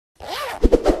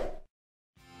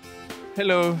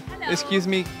Hello. Excuse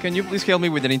me, can you please help me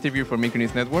with an interview for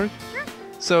Mykonos Network? Sure.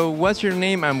 So, what's your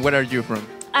name and where are you from?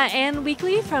 Anne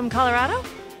Weekly from Colorado.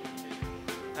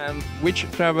 Which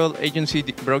travel agency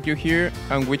brought you here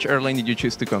and which airline did you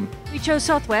choose to come? We chose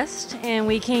Southwest and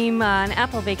we came on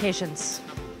Apple vacations.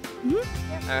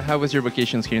 How was your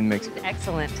vacations here in Mexico?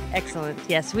 Excellent, excellent.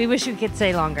 Yes, we wish we could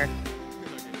stay longer.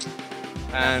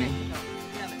 And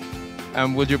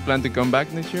would you plan to come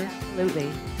back next year? Absolutely.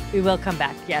 We will come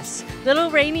back, yes.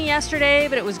 Little rainy yesterday,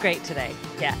 but it was great today.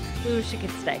 Yeah, we wish we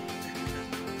could stay.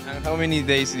 And how many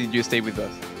days did you stay with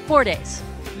us? 4 days.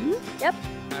 Yep.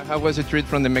 How was the treat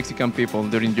from the Mexican people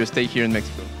during your stay here in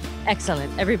Mexico?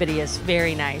 Excellent. Everybody is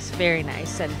very nice,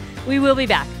 and we will be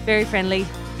back. Very friendly.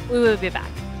 We will be back.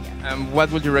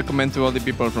 What would you recommend to all the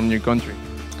people from your country?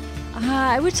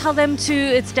 I would tell them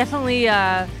it's definitely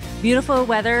beautiful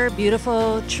weather,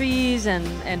 beautiful trees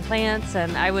and plants,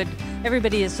 and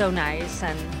everybody is so nice,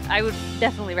 and I would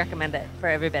definitely recommend it for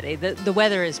everybody. The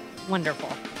weather is wonderful,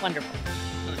 wonderful.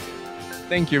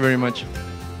 Thank you very much.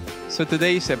 So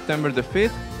today is September the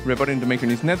 5th, reporting to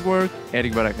Mykonos Network,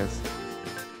 Eric Barajas.